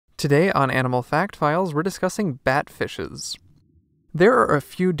Today on Animal Fact Files, we're discussing batfishes. There are a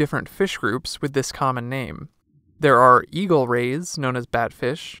few different fish groups with this common name. There are eagle rays, known as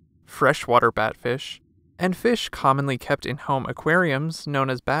batfish, freshwater batfish, and fish commonly kept in home aquariums, known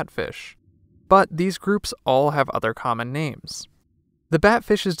as batfish. But these groups all have other common names. The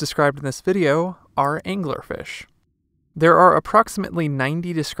batfishes described in this video are anglerfish. There are approximately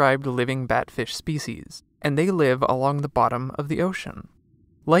 90 described living batfish species, and they live along the bottom of the ocean.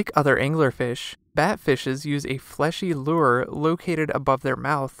 Like other anglerfish, batfishes use a fleshy lure located above their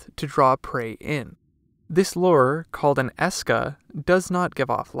mouth to draw prey in. This lure, called an esca, does not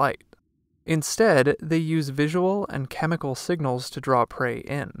give off light. Instead, they use visual and chemical signals to draw prey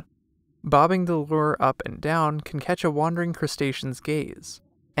in. Bobbing the lure up and down can catch a wandering crustacean's gaze,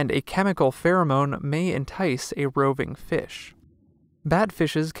 and a chemical pheromone may entice a roving fish.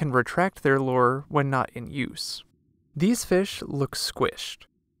 Batfishes can retract their lure when not in use. These fish look squished.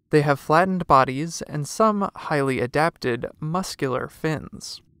 They have flattened bodies and some highly adapted, muscular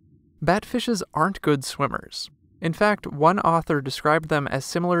fins. Batfishes aren't good swimmers. In fact, one author described them as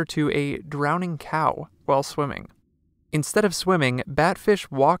similar to a drowning cow while swimming. Instead of swimming, batfish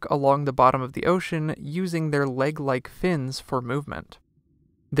walk along the bottom of the ocean using their leg-like fins for movement.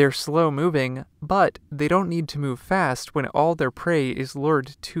 They're slow-moving, but they don't need to move fast when all their prey is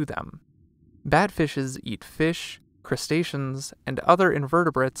lured to them. Batfishes eat fish, crustaceans, and other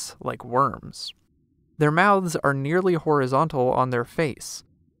invertebrates like worms. Their mouths are nearly horizontal on their face,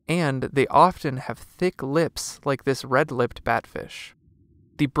 and they often have thick lips like this red-lipped batfish.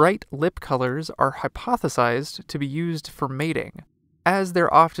 The bright lip colors are hypothesized to be used for mating, as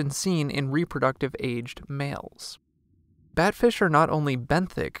they're often seen in reproductive-aged males. Batfish are not only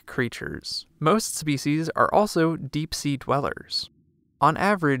benthic creatures, most species are also deep-sea dwellers. On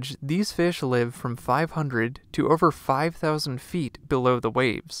average, these fish live from 500 to over 5,000 feet below the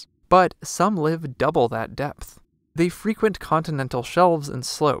waves, but some live double that depth. They frequent continental shelves and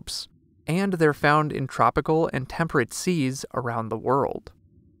slopes, and they're found in tropical and temperate seas around the world.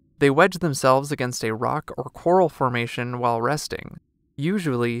 They wedge themselves against a rock or coral formation while resting,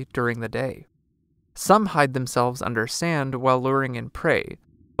 usually during the day. Some hide themselves under sand while luring in prey,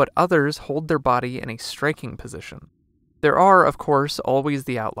 but others hold their body in a striking position. There are, of course, always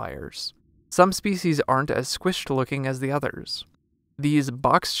the outliers. Some species aren't as squished-looking as the others. These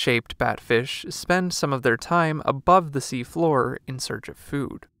box-shaped batfish spend some of their time above the sea floor in search of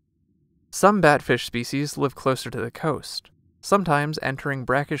food. Some batfish species live closer to the coast, sometimes entering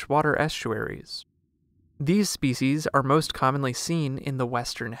brackish water estuaries. These species are most commonly seen in the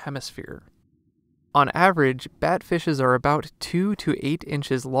Western Hemisphere. On average, batfishes are about 2 to 8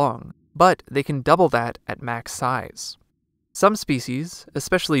 inches long, but they can double that at max size. Some species,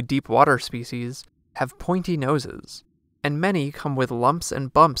 especially deep water species, have pointy noses, and many come with lumps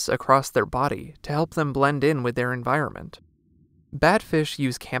and bumps across their body to help them blend in with their environment. Batfish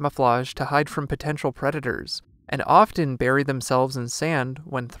use camouflage to hide from potential predators, and often bury themselves in sand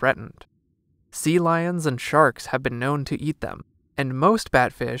when threatened. Sea lions and sharks have been known to eat them, and most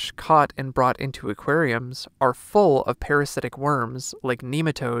batfish caught and brought into aquariums are full of parasitic worms like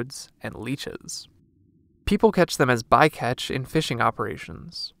nematodes and leeches. People catch them as bycatch in fishing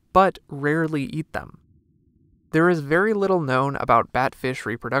operations, but rarely eat them. There is very little known about batfish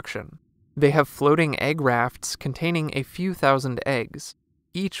reproduction. They have floating egg rafts containing a few thousand eggs,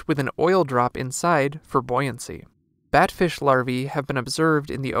 each with an oil drop inside for buoyancy. Batfish larvae have been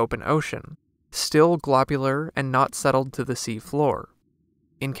observed in the open ocean, still globular and not settled to the sea floor.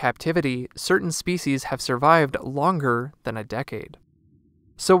 In captivity, certain species have survived longer than a decade.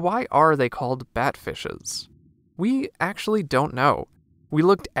 So why are they called batfishes? We actually don't know. We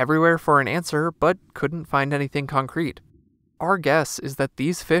looked everywhere for an answer, but couldn't find anything concrete. Our guess is that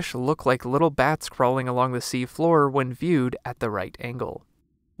these fish look like little bats crawling along the sea floor when viewed at the right angle.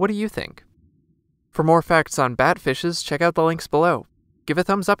 What do you think? For more facts on batfishes, check out the links below. Give a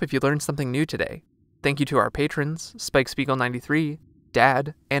thumbs up if you learned something new today. Thank you to our patrons, SpikeSpiegel93,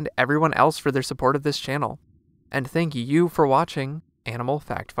 Dad, and everyone else for their support of this channel. And thank you for watching Animal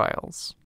Fact Files.